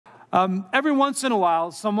Every once in a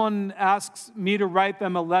while, someone asks me to write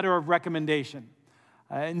them a letter of recommendation.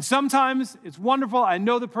 And sometimes it's wonderful. I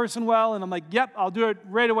know the person well, and I'm like, yep, I'll do it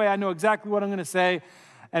right away. I know exactly what I'm going to say,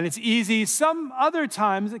 and it's easy. Some other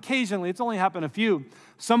times, occasionally, it's only happened a few,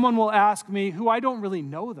 someone will ask me who I don't really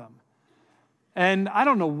know them. And I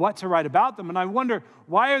don't know what to write about them, and I wonder,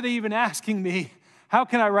 why are they even asking me? How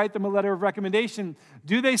can I write them a letter of recommendation?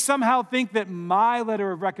 Do they somehow think that my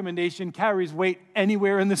letter of recommendation carries weight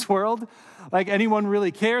anywhere in this world? Like anyone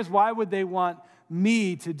really cares? Why would they want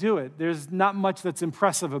me to do it? There's not much that's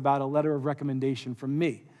impressive about a letter of recommendation from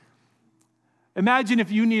me. Imagine if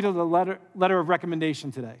you needed a letter of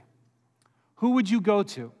recommendation today. Who would you go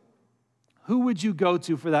to? Who would you go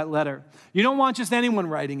to for that letter? You don't want just anyone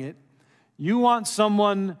writing it. You want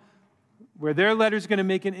someone where their letter is going to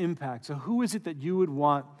make an impact. So who is it that you would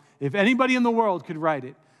want? If anybody in the world could write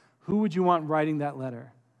it, who would you want writing that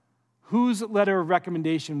letter? Whose letter of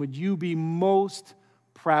recommendation would you be most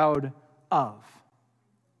proud of?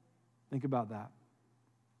 Think about that.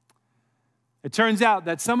 It turns out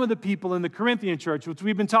that some of the people in the Corinthian church, which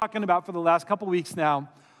we've been talking about for the last couple weeks now,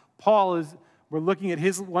 we're looking at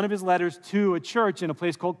one of his letters to a church in a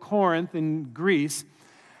place called Corinth in Greece.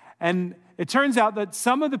 And it turns out that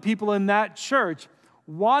some of the people in that church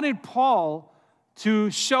wanted Paul to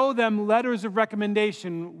show them letters of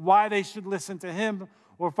recommendation why they should listen to him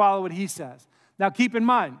or follow what he says. Now keep in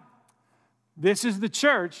mind, this is the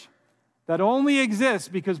church that only exists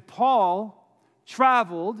because Paul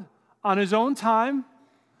traveled on his own time,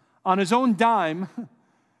 on his own dime,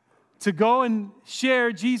 to go and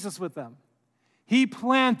share Jesus with them. He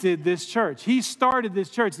planted this church. He started this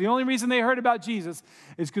church. The only reason they heard about Jesus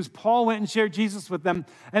is because Paul went and shared Jesus with them.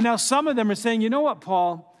 And now some of them are saying, you know what,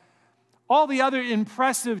 Paul? All the other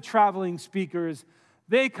impressive traveling speakers,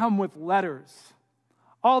 they come with letters.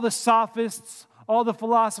 All the sophists, all the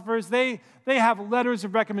philosophers, they have letters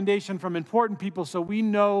of recommendation from important people, so we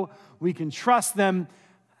know we can trust them.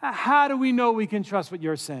 How do we know we can trust what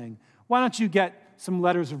you're saying? Why don't you get some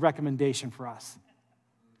letters of recommendation for us?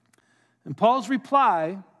 And Paul's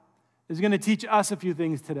reply is going to teach us a few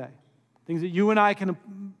things today, things that you and I can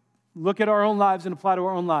look at our own lives and apply to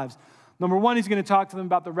our own lives. Number one, he's going to talk to them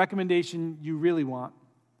about the recommendation you really want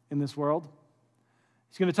in this world.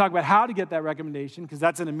 He's going to talk about how to get that recommendation, because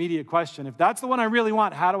that's an immediate question. If that's the one I really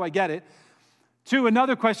want, how do I get it? Two,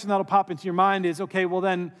 another question that'll pop into your mind is, okay, well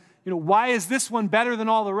then, why is this one better than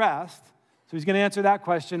all the rest? So he's going to answer that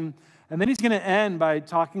question. And then he's going to end by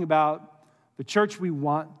talking about the church we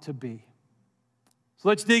want to be. So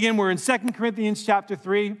let's dig in. We're in 2 Corinthians chapter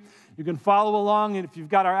 3. You can follow along, and if you've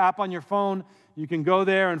got our app on your phone, you can go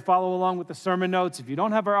there and follow along with the sermon notes. If you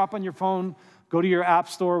don't have our app on your phone, go to your app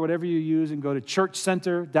store, whatever you use, and go to Church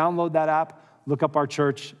Center, download that app, look up our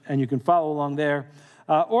church, and you can follow along there.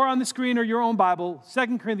 Or on the screen or your own Bible,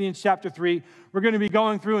 2 Corinthians chapter 3. We're going to be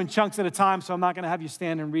going through in chunks at a time, so I'm not going to have you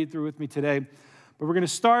stand and read through with me today. But we're going to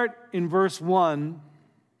start in verse 1.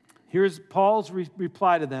 Here's Paul's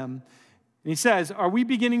reply to them. And he says, are we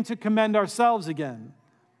beginning to commend ourselves again?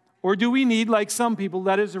 Or do we need, like some people,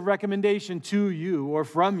 letters of recommendation to you or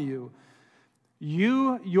from you?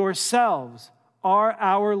 You yourselves are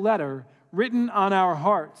our letter, written on our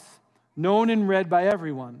hearts, known and read by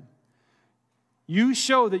everyone. You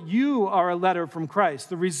show that you are a letter from Christ,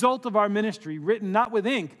 the result of our ministry, written not with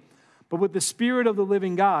ink, but with the Spirit of the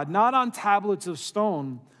living God, not on tablets of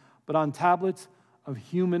stone, but on tablets of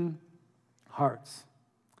human hearts.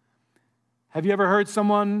 Have you ever heard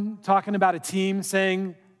someone talking about a team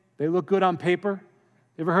saying they look good on paper?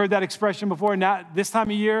 You ever heard that expression before? Now, this time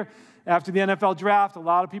of year, after the NFL draft, a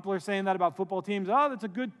lot of people are saying that about football teams. Oh, that's a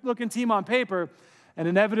good-looking team on paper. And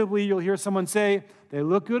inevitably, you'll hear someone say, they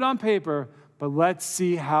look good on paper, but let's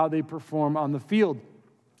see how they perform on the field.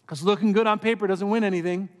 Because looking good on paper doesn't win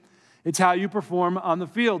anything. It's how you perform on the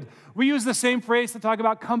field. We use the same phrase to talk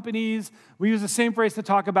about companies. We use the same phrase to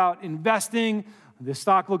talk about investing. This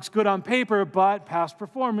stock looks good on paper, but past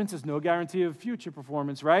performance is no guarantee of future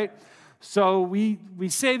performance, right? So we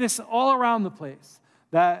say this all around the place,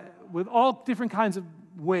 that with all different kinds of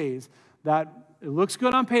ways, that it looks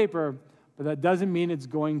good on paper, but that doesn't mean it's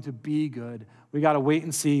going to be good. We got to wait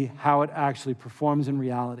and see how it actually performs in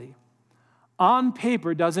reality. On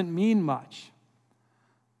paper doesn't mean much.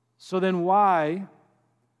 So then why,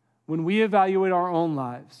 when we evaluate our own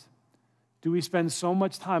lives, do we spend so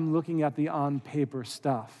much time looking at the on-paper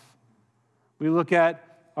stuff? We look at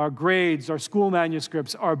our grades, our school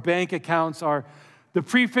manuscripts, our bank accounts, the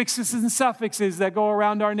prefixes and suffixes that go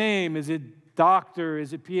around our name. Is it doctor?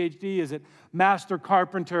 Is it PhD? Is it master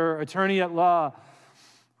carpenter, attorney at law?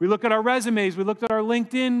 We look at our resumes, we look at our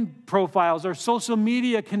LinkedIn profiles, our social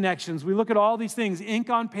media connections. We look at all these things, ink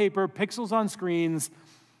on paper, pixels on screens.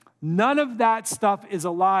 None of that stuff is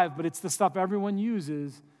alive, but it's the stuff everyone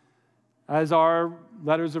uses as our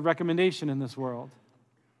letters of recommendation in this world.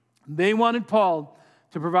 They wanted Paul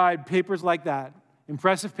to provide papers like that,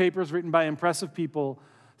 impressive papers written by impressive people,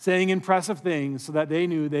 saying impressive things so that they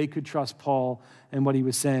knew they could trust Paul and what he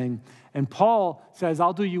was saying. And Paul says,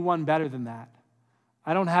 I'll do you one better than that.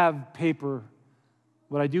 I don't have paper.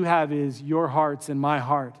 What I do have is your hearts and my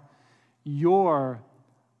heart. You're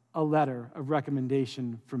a letter of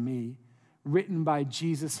recommendation from me, written by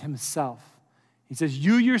Jesus himself. He says,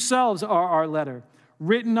 you yourselves are our letter,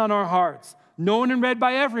 written on our hearts, known and read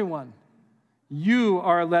by everyone. You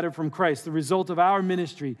are a letter from Christ, the result of our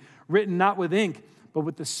ministry, written not with ink, but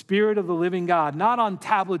with the Spirit of the living God, not on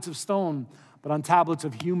tablets of stone, but on tablets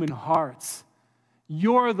of human hearts.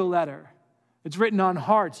 You're the letter. It's written on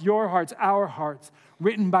hearts, your hearts, our hearts,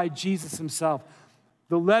 written by Jesus himself.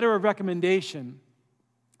 The letter of recommendation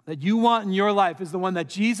that you want in your life is the one that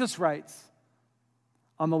Jesus writes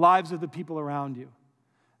on the lives of the people around you.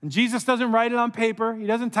 And Jesus doesn't write it on paper. He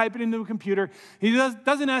doesn't type it into a computer. He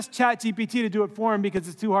doesn't ask ChatGPT to do it for him because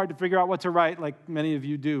it's too hard to figure out what to write, like many of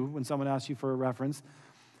you do when someone asks you for a reference.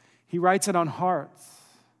 He writes it on hearts,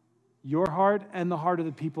 your heart and the heart of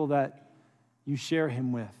the people that you share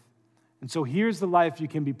him with. And so here's the life you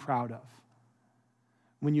can be proud of.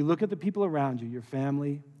 When you look at the people around you, your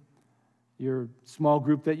family, your small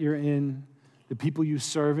group that you're in, the people you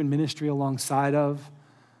serve in ministry alongside of,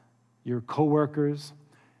 your coworkers,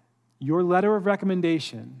 your letter of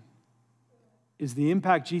recommendation is the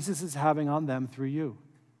impact Jesus is having on them through you,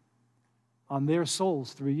 on their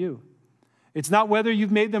souls through you. It's not whether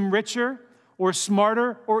you've made them richer or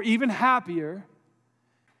smarter or even happier.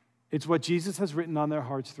 It's what Jesus has written on their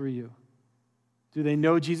hearts through you. Do they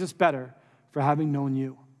know Jesus better for having known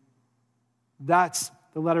you? That's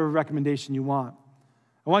the letter of recommendation you want.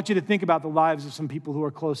 I want you to think about the lives of some people who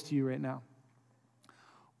are close to you right now.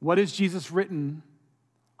 What has Jesus written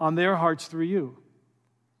on their hearts through you?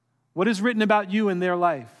 What is written about you in their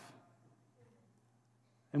life?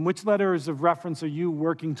 And which letters of reference are you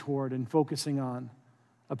working toward and focusing on,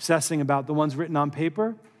 obsessing about? The ones written on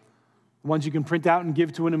paper? The ones you can print out and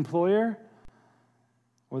give to an employer?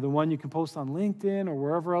 Or the one you can post on LinkedIn or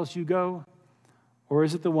wherever else you go? Or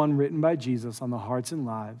is it the one written by Jesus on the hearts and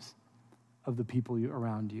lives of the people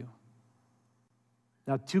around you?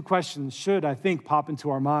 Now, two questions should, I think, pop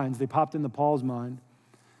into our minds. They popped into Paul's mind.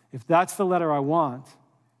 If that's the letter I want,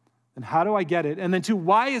 then how do I get it? And then two,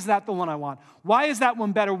 why is that the one I want? Why is that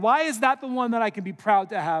one better? Why is that the one that I can be proud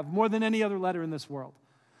to have more than any other letter in this world?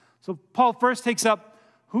 So Paul first takes up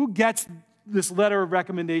who gets this letter of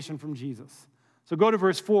recommendation from Jesus. So go to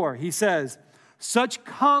verse 4. He says, such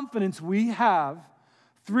confidence we have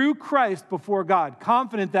through Christ before God.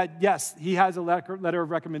 Confident that, yes, he has a letter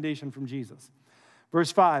of recommendation from Jesus.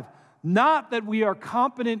 Verse 5, not that we are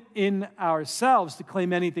competent in ourselves to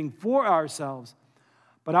claim anything for ourselves,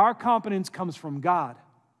 but our competence comes from God.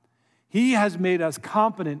 He has made us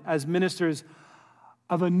competent as ministers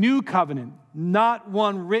of a new covenant, not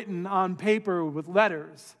one written on paper with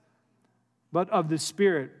letters, but of the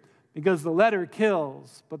Spirit, because the letter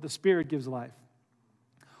kills, but the Spirit gives life.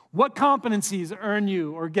 What competencies earn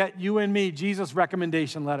you or get you and me Jesus'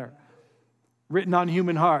 recommendation letter written on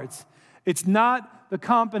human hearts? It's not the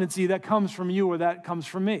competency that comes from you or that comes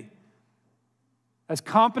from me. As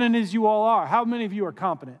competent as you all are, how many of you are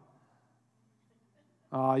competent?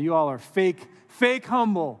 You all are fake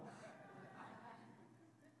humble.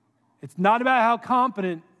 It's not about how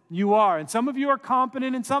competent you are. And some of you are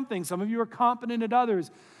competent in some things. Some of you are competent at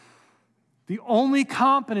others. The only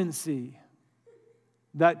competency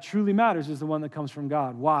that truly matters is the one that comes from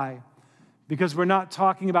God. Why? Because we're not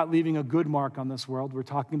talking about leaving a good mark on this world. We're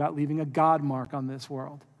talking about leaving a God mark on this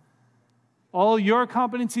world. All your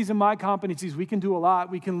competencies and my competencies, we can do a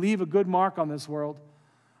lot. We can leave a good mark on this world.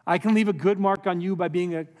 I can leave a good mark on you by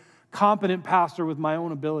being a competent pastor with my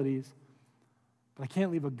own abilities. But I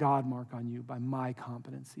can't leave a God mark on you by my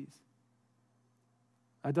competencies.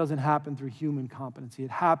 That doesn't happen through human competency.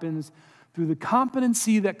 It happens through the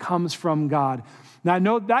competency that comes from God. Now, I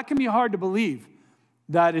know that can be hard to believe,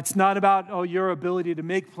 that it's not about, your ability to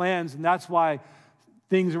make plans, and that's why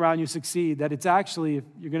things around you succeed, that it's actually, if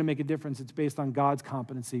you're going to make a difference, it's based on God's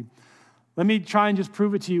competency. Let me try and just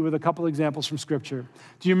prove it to you with a couple examples from Scripture.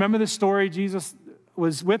 Do you remember the story? Jesus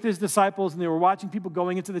was with his disciples, and they were watching people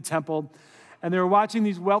going into the temple, and they were watching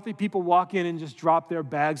these wealthy people walk in and just drop their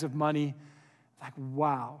bags of money. Like,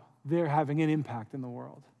 wow, they're having an impact in the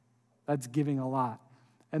world. That's giving a lot.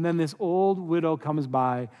 And then this old widow comes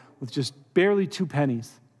by with just barely 2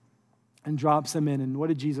 pennies and drops them in. And what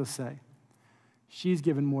did Jesus say? She's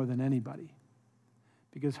given more than anybody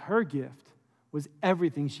because her gift was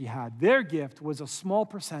everything she had. Their gift was a small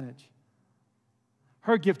percentage.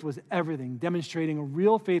 Her gift was everything, demonstrating a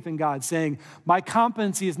real faith in God, saying, my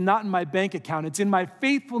competency is not in my bank account, it's in my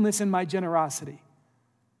faithfulness and my generosity.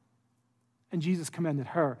 And Jesus commended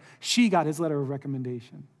her. She got his letter of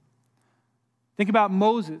recommendation. Think about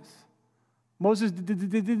Moses. Moses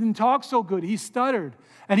didn't talk so good. He stuttered,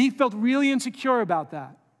 and he felt really insecure about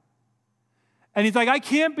that. And he's like, I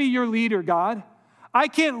can't be your leader, God. I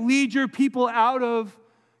can't lead your people out of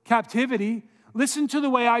captivity. Listen to the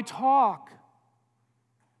way I talk.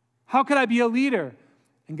 How could I be a leader?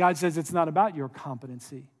 And God says it's not about your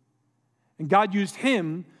competency. And God used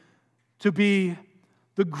him to be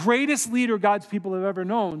the greatest leader God's people have ever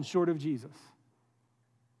known, short of Jesus.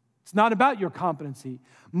 It's not about your competency.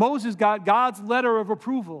 Moses got God's letter of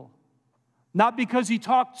approval, not because he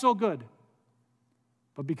talked so good,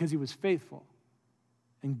 but because he was faithful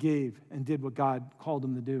and gave and did what God called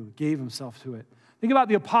him to do, gave himself to it. Think about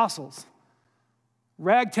the apostles.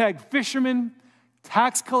 Ragtag fishermen,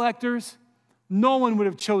 tax collectors. No one would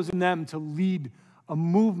have chosen them to lead a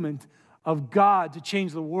movement of God to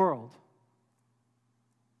change the world.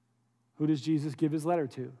 Who does Jesus give his letter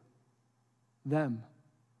to? Them.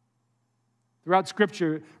 Throughout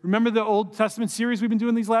Scripture, remember the Old Testament series we've been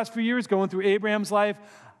doing these last few years, going through Abraham's life,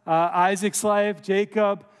 Isaac's life,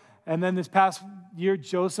 Jacob, and then this past year,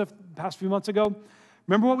 Joseph, past few months ago.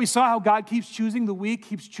 Remember what we saw, how God keeps choosing the weak,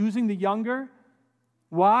 keeps choosing the younger?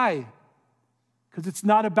 Why? Because it's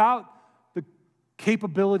not about the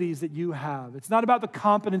capabilities that you have. It's not about the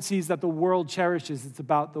competencies that the world cherishes. It's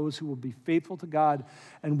about those who will be faithful to God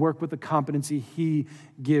and work with the competency he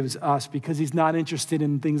gives us, because he's not interested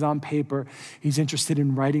in things on paper. He's interested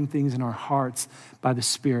in writing things in our hearts by the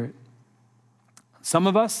Spirit. Some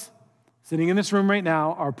of us sitting in this room right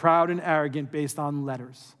now are proud and arrogant based on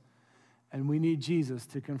letters, and we need Jesus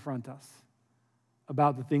to confront us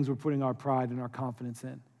about the things we're putting our pride and our confidence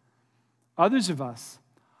in. Others of us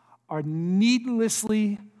are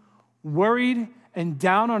needlessly worried and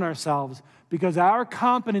down on ourselves because our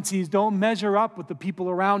competencies don't measure up with the people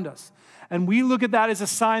around us. And we look at that as a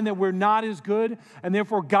sign that we're not as good, and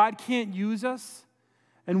therefore God can't use us.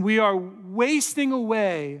 And we are wasting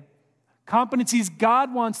away competencies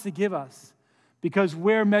God wants to give us because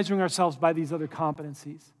we're measuring ourselves by these other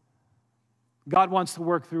competencies. God wants to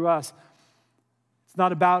work through us. It's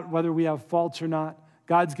not about whether we have faults or not.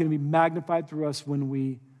 God's going to be magnified through us when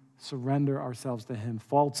we surrender ourselves to him,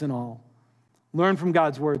 faults and all. Learn from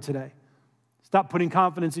God's word today. Stop putting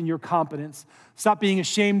confidence in your competence. Stop being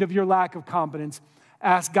ashamed of your lack of competence.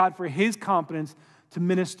 Ask God for his competence to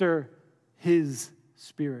minister his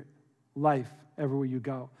Spirit, life, everywhere you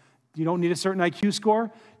go. You don't need a certain IQ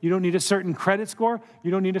score. You don't need a certain credit score.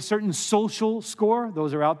 You don't need a certain social score.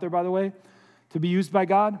 Those are out there, by the way, to be used by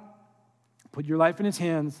God. Put your life in his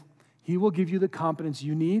hands. He will give you the competence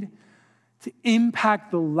you need to impact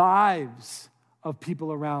the lives of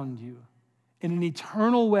people around you in an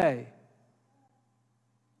eternal way.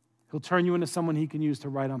 He'll turn you into someone he can use to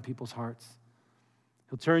write on people's hearts.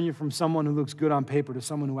 He'll turn you from someone who looks good on paper to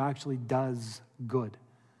someone who actually does good.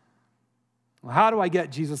 Well, how do I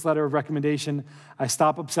get Jesus' letter of recommendation? I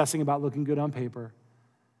stop obsessing about looking good on paper,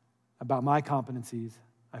 about my competencies.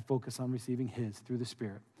 I focus on receiving his through the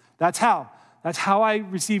Spirit. That's how. That's how I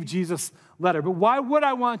receive Jesus' letter. But why would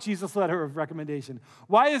I want Jesus' letter of recommendation?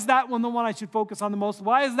 Why is that one the one I should focus on the most?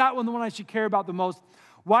 Why is that one the one I should care about the most?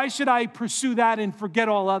 Why should I pursue that and forget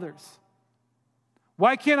all others?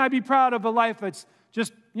 Why can't I be proud of a life that's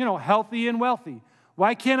just, healthy and wealthy?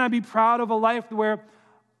 Why can't I be proud of a life where,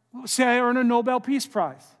 say, I earn a Nobel Peace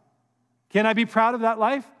Prize? Can I be proud of that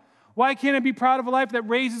life? Why can't I be proud of a life that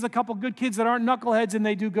raises a couple good kids that aren't knuckleheads and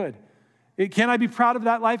they do good? Can I be proud of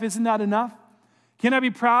that life? Isn't that enough? Can I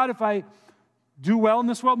be proud if I do well in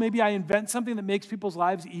this world? Maybe I invent something that makes people's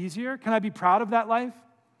lives easier. Can I be proud of that life?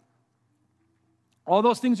 All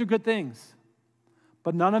those things are good things,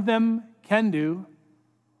 but none of them can do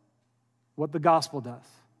what the gospel does.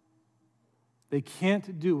 They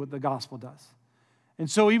can't do what the gospel does. And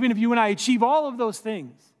so even if you and I achieve all of those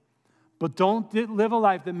things, but don't live a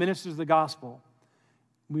life that ministers the gospel,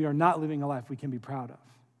 we are not living a life we can be proud of.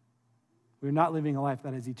 We're not living a life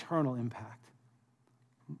that has eternal impact.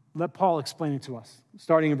 Let Paul explain it to us,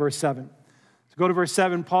 starting in verse 7. So go to verse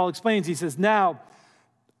 7, Paul explains, he says, now,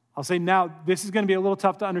 this is going to be a little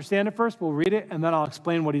tough to understand at first. We'll read it, and then I'll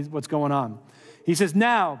explain what's going on. He says,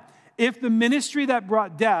 now, if the ministry that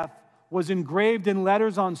brought death was engraved in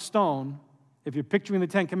letters on stone, if you're picturing the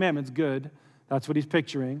Ten Commandments, good, that's what he's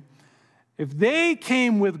picturing. If they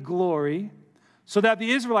came with glory, so that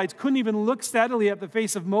the Israelites couldn't even look steadily at the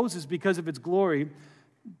face of Moses because of its glory,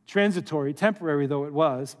 transitory, temporary though it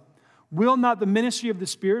was, will not the ministry of the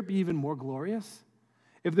Spirit be even more glorious?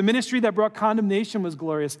 If the ministry that brought condemnation was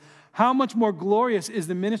glorious, how much more glorious is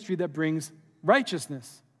the ministry that brings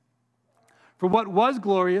righteousness? For what was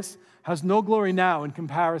glorious has no glory now in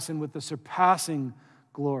comparison with the surpassing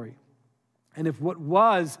glory. And if what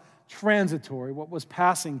was transitory, what was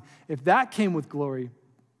passing, if that came with glory,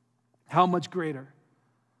 how much greater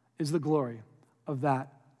is the glory of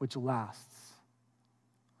that which lasts?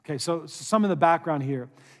 Okay, so some of the background here.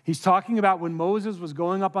 He's talking about when Moses was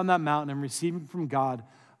going up on that mountain and receiving from God,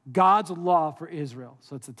 God's law for Israel.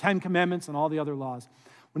 So it's the Ten Commandments and all the other laws.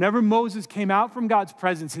 Whenever Moses came out from God's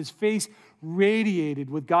presence, his face radiated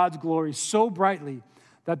with God's glory so brightly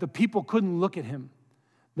that the people couldn't look at him.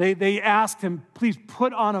 They asked him, please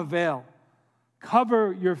put on a veil.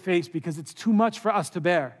 Cover your face because it's too much for us to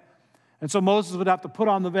bear. And so Moses would have to put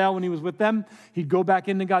on the veil when he was with them. He'd go back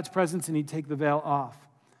into God's presence and he'd take the veil off.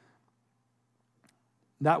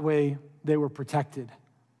 That way they were protected.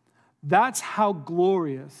 That's how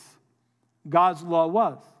glorious God's law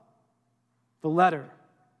was. The letter.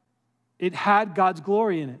 It had God's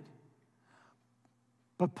glory in it.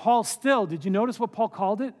 But Paul still, did you notice what Paul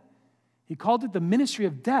called it? He called it the ministry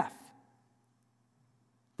of death.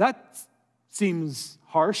 That seems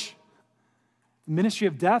harsh. The ministry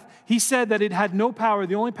of death. He said that it had no power.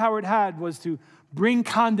 The only power it had was to bring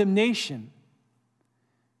condemnation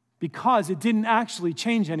because it didn't actually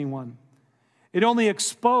change anyone. It only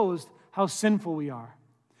exposed how sinful we are.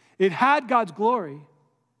 It had God's glory,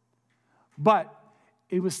 but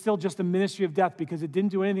it was still just a ministry of death because it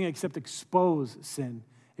didn't do anything except expose sin.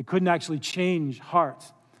 It couldn't actually change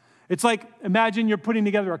hearts. It's like, imagine you're putting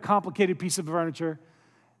together a complicated piece of furniture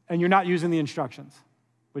and you're not using the instructions,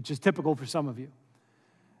 which is typical for some of you.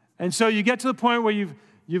 And so you get to the point where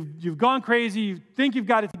you've gone crazy, you think you've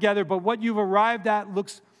got it together, but what you've arrived at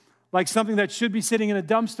looks like something that should be sitting in a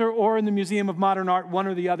dumpster or in the Museum of Modern Art, one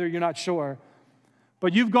or the other, you're not sure.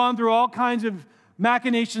 But you've gone through all kinds of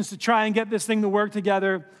machinations to try and get this thing to work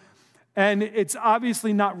together, and it's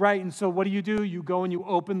obviously not right. And so what do? You go and you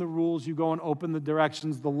open the rules, you go and open the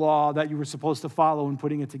directions, the law that you were supposed to follow in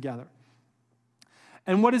putting it together.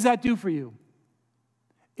 And what does that do for you?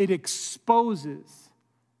 It exposes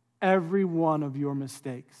every one of your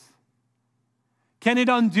mistakes. Can it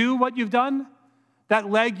undo what you've done? That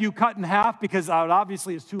leg you cut in half because it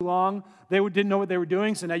obviously is too long. They didn't know what they were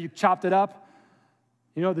doing, so now you chopped it up.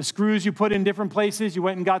 You know, the screws you put in different places, you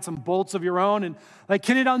went and got some bolts of your own. And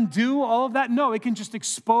can it undo all of that? No, it can just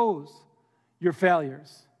expose your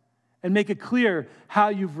failures and make it clear how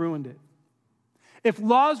you've ruined it. If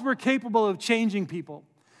laws were capable of changing people,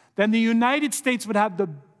 then the United States would have the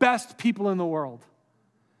best people in the world.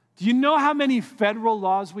 Do you know how many federal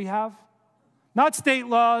laws we have? Not state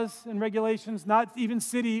laws and regulations, not even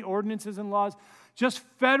city ordinances and laws, just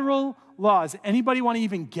federal laws. Anybody want to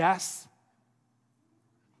even guess?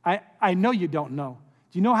 I know you don't know.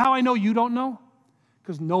 Do you know how I know you don't know?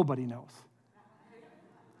 Because nobody knows.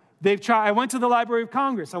 I went to the Library of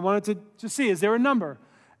Congress. I wanted to see, is there a number?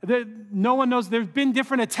 No one knows. There's been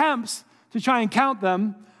different attempts to try and count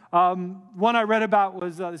them. One I read about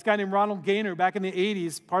was this guy named Ronald Gaynor back in the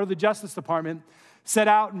 80s, part of the Justice Department, set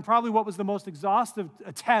out and probably what was the most exhaustive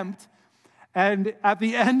attempt. And at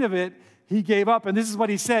the end of it, he gave up. And this is what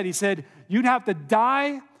he said. He said, you'd have to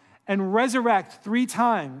die and resurrect 3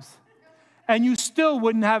 times, and you still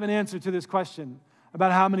wouldn't have an answer to this question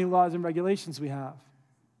about how many laws and regulations we have.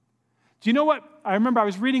 Do you know what? I remember I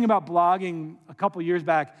was reading about blogging a couple years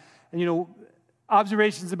back, and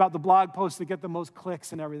observations about the blog posts that get the most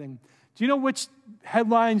clicks and everything. Do you know which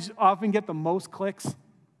headlines often get the most clicks?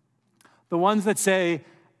 The ones that say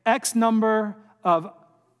X number of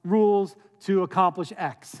rules to accomplish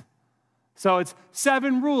X. So it's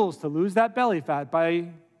 7 rules to lose that belly fat by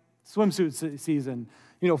swimsuit season.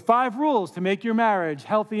 5 rules to make your marriage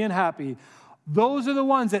healthy and happy. Those are the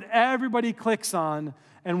ones that everybody clicks on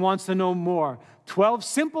and wants to know more. 12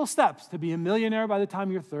 simple steps to be a millionaire by the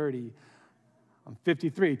time you're 30. I'm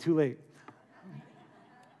 53, too late.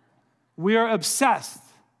 We are obsessed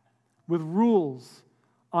with rules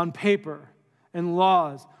on paper and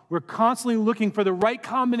laws. We're constantly looking for the right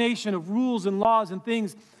combination of rules and laws and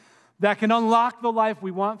things that can unlock the life we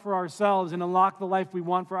want for ourselves and unlock the life we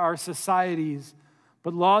want for our societies.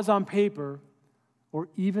 But laws on paper, or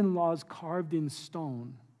even laws carved in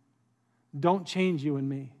stone, don't change you and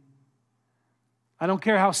me. I don't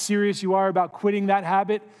care how serious you are about quitting that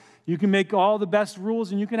habit. You can make all the best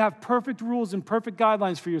rules, and you can have perfect rules and perfect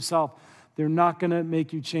guidelines for yourself. They're not going to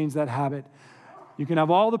make you change that habit. You can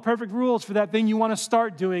have all the perfect rules for that thing you want to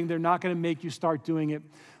start doing. They're not going to make you start doing it.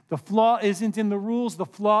 The flaw isn't in the rules. The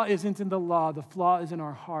flaw isn't in the law. The flaw is in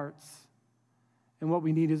our hearts. And what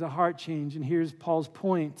we need is a heart change. And here's Paul's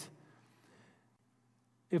point.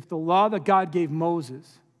 If the law that God gave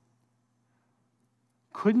Moses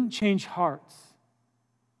couldn't change hearts,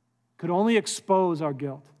 could only expose our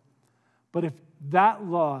guilt, but if that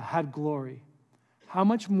law had glory, how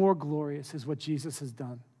much more glorious is what Jesus has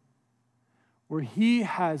done? Where he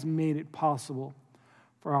has made it possible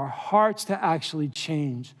for our hearts to actually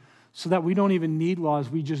change so that we don't even need laws,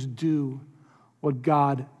 we just do what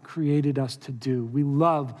God created us to do. We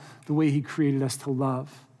love the way he created us to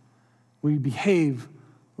love. We behave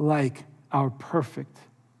like our perfect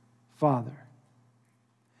Father.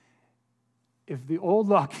 If the old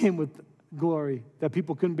law came with glory that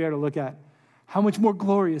people couldn't bear to look at, how much more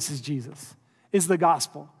glorious is Jesus, is the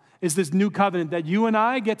gospel, is this new covenant that you and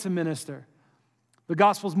I get to minister. The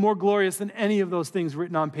gospel is more glorious than any of those things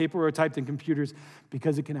written on paper or typed in computers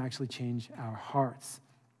because it can actually change our hearts.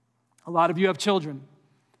 A lot of you have children,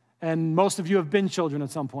 and most of you have been children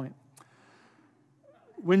at some point.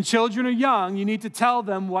 When children are young, you need to tell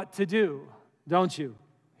them what to do, don't you?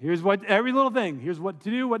 Here's what, every little thing. Here's what to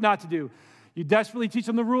do, what not to do. You desperately teach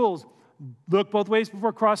them the rules. Look both ways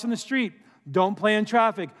before crossing the street. Don't play in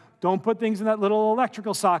traffic. Don't put things in that little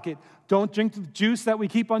electrical socket. Don't drink the juice that we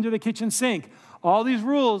keep under the kitchen sink. All these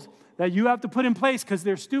rules that you have to put in place because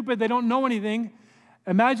they're stupid, they don't know anything.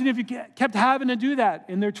 Imagine if you kept having to do that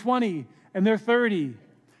in their 20 and their 30.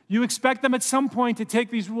 You expect them at some point to take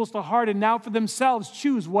these rules to heart and now for themselves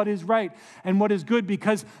choose what is right and what is good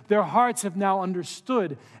because their hearts have now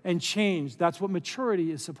understood and changed. That's what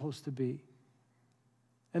maturity is supposed to be.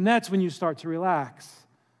 And that's when you start to relax.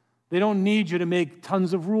 They don't need you to make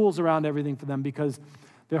tons of rules around everything for them because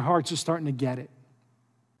their hearts are starting to get it.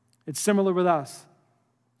 It's similar with us.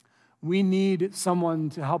 We need someone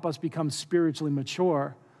to help us become spiritually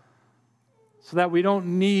mature so that we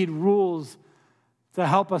don't need rules to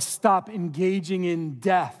help us stop engaging in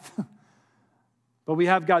death. But we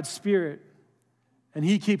have God's Spirit, and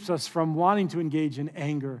he keeps us from wanting to engage in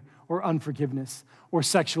anger or unforgiveness or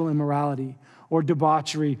sexual immorality or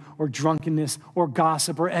debauchery or drunkenness or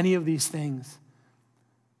gossip or any of these things.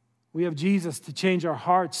 We have Jesus to change our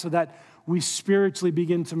hearts so that we spiritually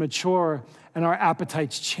begin to mature and our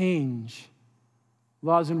appetites change.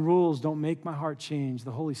 Laws and rules don't make my heart change.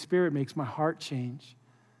 The Holy Spirit makes my heart change.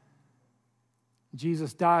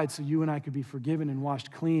 Jesus died so you and I could be forgiven and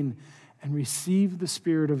washed clean and receive the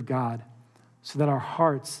Spirit of God so that our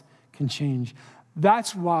hearts can change.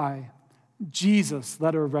 That's why Jesus'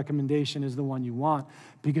 letter of recommendation is the one you want,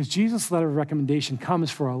 because Jesus' letter of recommendation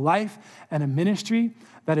comes for a life and a ministry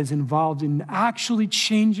that is involved in actually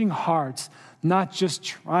changing hearts, not just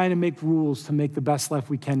trying to make rules to make the best life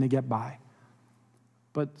we can to get by,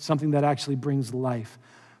 but something that actually brings life.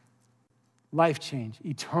 Life change,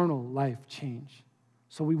 eternal life change.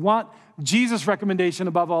 So we want Jesus' recommendation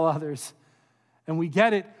above all others. And we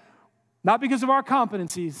get it not because of our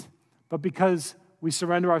competencies, but because we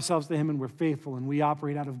surrender ourselves to him and we're faithful and we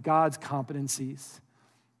operate out of God's competencies.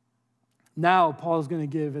 Now, Paul is going to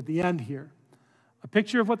give at the end here a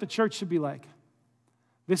picture of what the church should be like.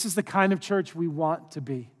 This is the kind of church we want to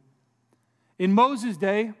be. In Moses'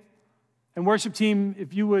 day, and worship team,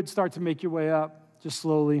 if you would start to make your way up, just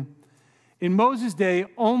slowly. In Moses' day,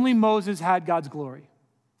 only Moses had God's glory.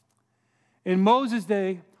 In Moses'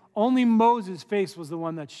 day, only Moses' face was the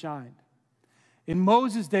one that shined. In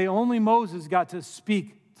Moses' day, only Moses got to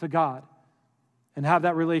speak to God and have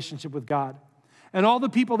that relationship with God. And all the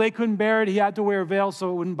people, they couldn't bear it. He had to wear a veil so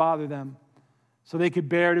it wouldn't bother them, so they could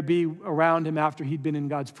bear to be around him after he'd been in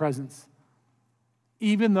God's presence,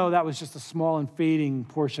 even though that was just a small and fading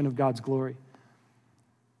portion of God's glory.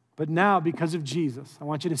 But now, because of Jesus, I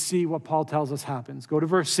want you to see what Paul tells us happens. Go to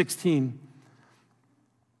verse 16.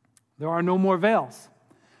 There are no more veils.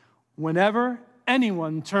 Whenever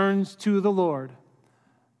anyone turns to the Lord,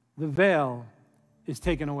 the veil is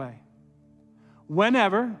taken away.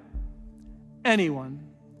 Whenever anyone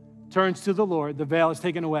turns to the Lord, the veil is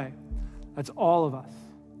taken away. That's all of us.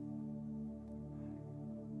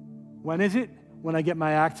 When is it? When I get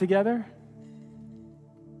my act together?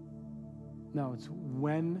 No, it's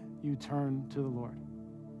when you turn to the Lord.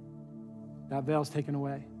 That veil's taken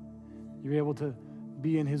away. You're able to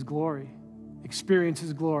be in his glory, experience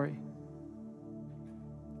his glory.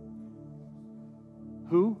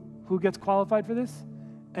 Who gets qualified for this?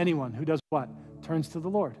 Anyone who does what? Turns to the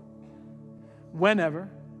Lord. Whenever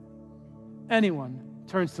anyone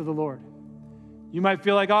turns to the Lord. You might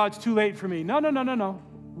feel like, oh, it's too late for me. No.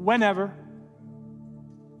 Whenever.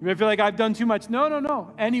 You may feel like I've done too much.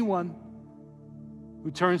 No. Anyone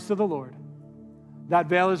who turns to the Lord, that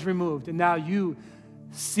veil is removed, and now you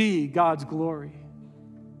see God's glory.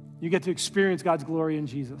 You get to experience God's glory in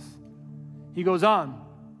Jesus. He goes on,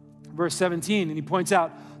 verse 17, and he points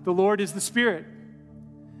out, the Lord is the Spirit.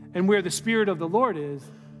 And where the Spirit of the Lord is,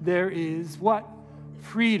 there is what?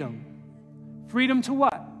 Freedom. Freedom to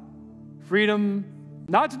what? Freedom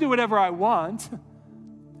not to do whatever I want.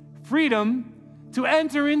 Freedom to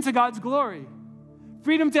enter into God's glory.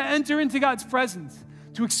 Freedom to enter into God's presence,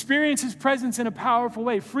 to experience His presence in a powerful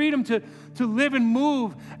way. Freedom to live and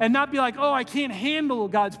move and not be like, oh, I can't handle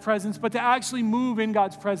God's presence, but to actually move in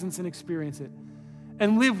God's presence and experience it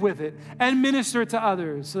and live with it and minister to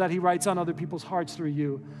others so that He writes on other people's hearts through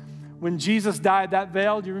you. When Jesus died, that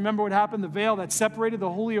veil, do you remember what happened? The veil that separated the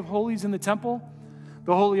Holy of Holies in the temple.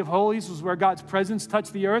 The Holy of Holies was where God's presence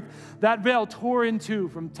touched the earth. That veil tore in two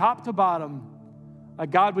from top to bottom.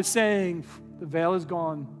 God was saying, the veil is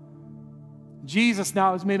gone. Jesus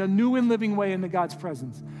now has made a new and living way into God's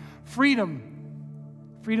presence. Freedom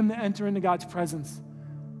to enter into God's presence.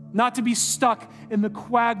 Not to be stuck in the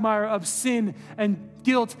quagmire of sin and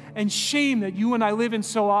guilt and shame that you and I live in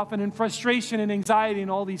so often, and frustration and anxiety and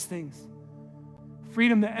all these things.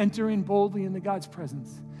 Freedom to enter in boldly into God's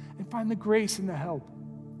presence and find the grace and the help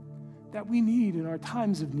that we need in our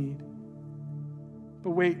times of need. But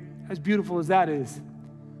wait, as beautiful as that is,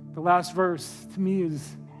 the last verse to me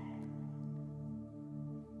is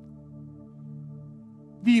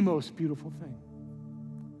the most beautiful thing.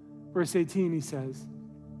 Verse 18, he says,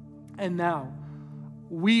 and now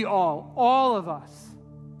we all of us,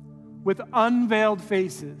 with unveiled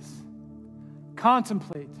faces,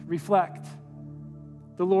 contemplate, reflect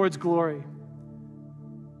the Lord's glory.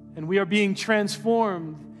 And we are being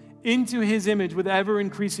transformed into His image with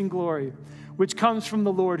ever-increasing glory, which comes from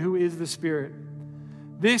the Lord who is the Spirit.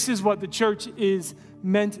 This is what the church is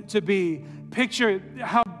meant to be. Picture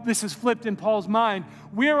how this is flipped in Paul's mind.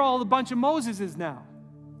 We're all a bunch of Moseses now.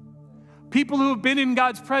 People who have been in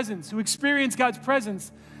God's presence, who experience God's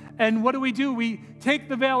presence. And what do? We take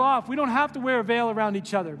the veil off. We don't have to wear a veil around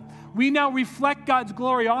each other. We now reflect God's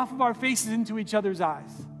glory off of our faces into each other's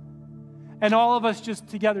eyes. And all of us just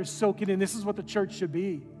together soak it in. This is what the church should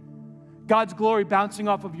be. God's glory bouncing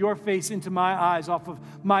off of your face into my eyes, off of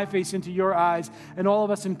my face into your eyes, and all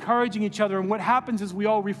of us encouraging each other. And what happens is we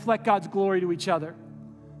all reflect God's glory to each other.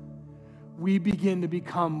 We begin to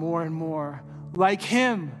become more and more like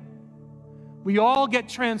Him. We all get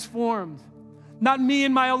transformed. Not me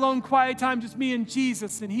in my alone quiet time, just me and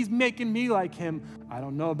Jesus, and He's making me like Him. I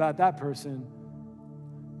don't know about that person.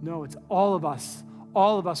 No, it's all of us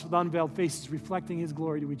with unveiled faces reflecting His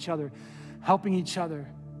glory to each other, helping each other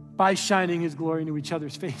by shining His glory into each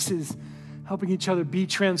other's faces, helping each other be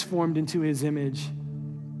transformed into His image,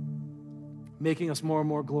 making us more and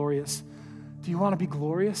more glorious. Do you want to be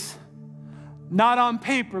glorious? Not on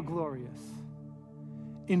paper glorious,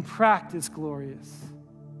 in practice glorious.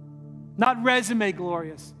 Not resume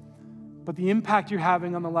glorious, but the impact you're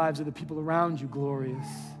having on the lives of the people around you glorious.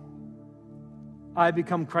 I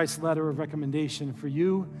become Christ's letter of recommendation for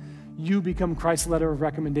you. You become Christ's letter of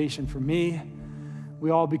recommendation for me. We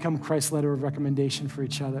all become Christ's letter of recommendation for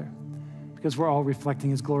each other because we're all reflecting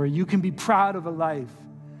His glory. You can be proud of a life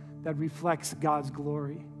that reflects God's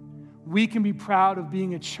glory. We can be proud of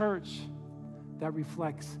being a church that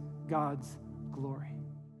reflects God's glory.